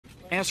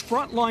As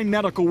frontline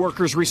medical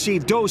workers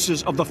receive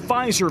doses of the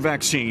Pfizer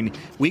vaccine,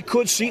 we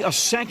could see a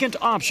second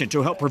option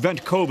to help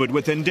prevent COVID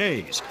within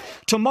days.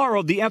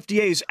 Tomorrow, the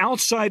FDA's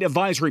outside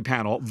advisory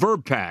panel,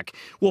 VRBPAC,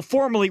 will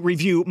formally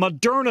review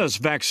Moderna's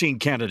vaccine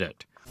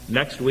candidate.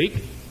 Next week,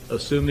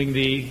 assuming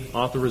the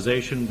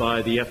authorization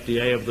by the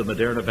FDA of the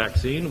Moderna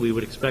vaccine, we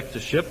would expect to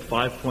ship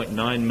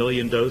 5.9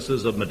 million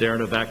doses of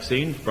Moderna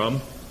vaccine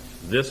from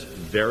this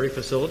very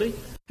facility.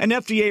 An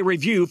FDA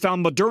review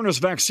found Moderna's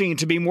vaccine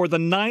to be more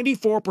than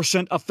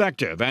 94%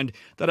 effective and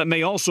that it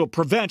may also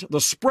prevent the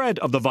spread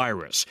of the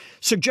virus,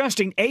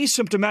 suggesting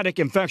asymptomatic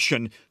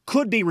infection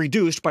could be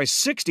reduced by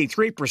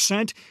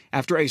 63%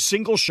 after a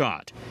single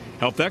shot.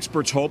 Health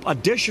experts hope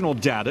additional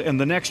data in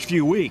the next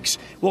few weeks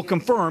will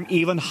confirm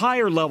even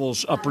higher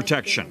levels of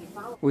protection.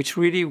 Which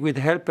really would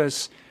help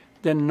us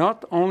then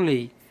not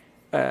only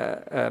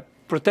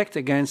protect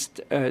against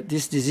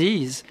this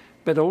disease,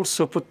 but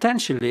also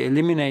potentially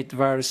eliminate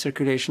virus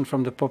circulation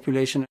from the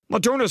population.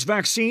 Moderna's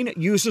vaccine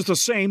uses the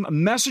same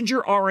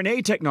messenger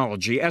RNA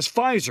technology as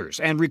Pfizer's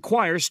and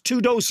requires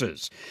 2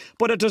 doses.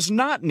 But it does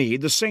not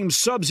need the same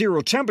sub-zero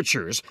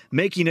temperatures,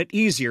 making it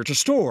easier to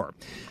store.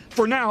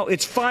 For now,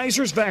 it's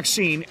Pfizer's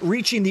vaccine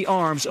reaching the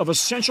arms of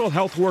essential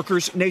health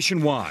workers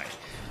nationwide,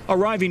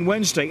 arriving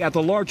Wednesday at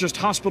the largest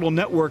hospital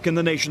network in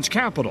the nation's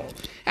capital,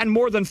 and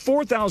more than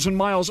 4,000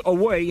 miles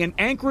away in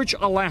Anchorage,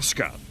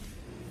 Alaska.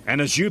 And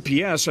as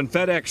UPS and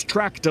FedEx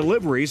track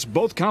deliveries,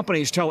 both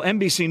companies tell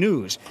NBC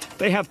News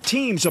they have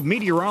teams of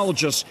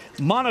meteorologists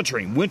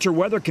monitoring winter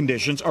weather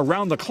conditions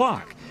around the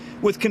clock,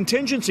 with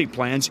contingency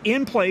plans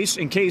in place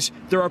in case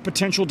there are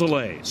potential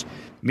delays.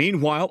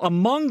 Meanwhile,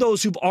 among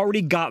those who've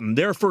already gotten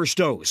their first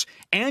dose,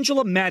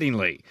 Angela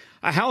Mattingly,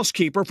 a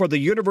housekeeper for the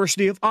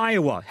University of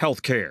Iowa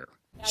Healthcare.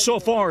 So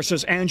far,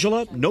 says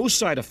Angela, no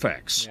side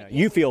effects.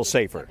 You feel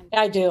safer?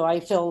 I do. I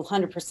feel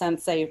 100%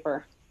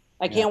 safer.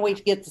 I can't wait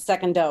to get the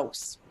second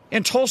dose.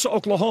 In Tulsa,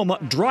 Oklahoma,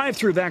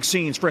 drive-through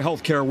vaccines for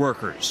healthcare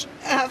workers.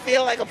 I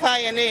feel like a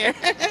pioneer.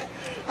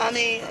 I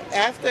mean,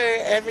 after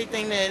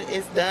everything that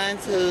is done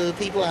to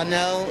people I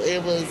know,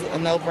 it was a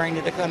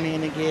no-brainer to come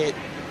in and get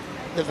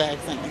the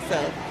vaccine.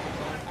 So